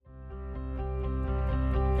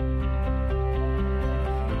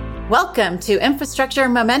Welcome to Infrastructure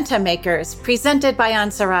Momentum Makers, presented by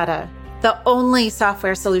Ansarada, the only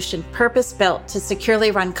software solution purpose-built to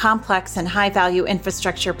securely run complex and high-value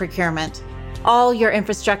infrastructure procurement. All your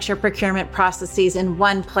infrastructure procurement processes in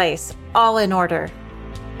one place, all in order.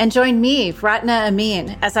 And join me, Ratna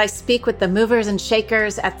Amin, as I speak with the movers and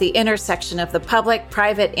shakers at the intersection of the public,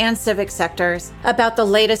 private, and civic sectors about the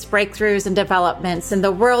latest breakthroughs and developments in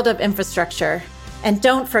the world of infrastructure. And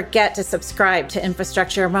don't forget to subscribe to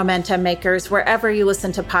Infrastructure Momentum Makers wherever you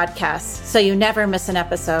listen to podcasts so you never miss an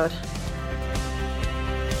episode.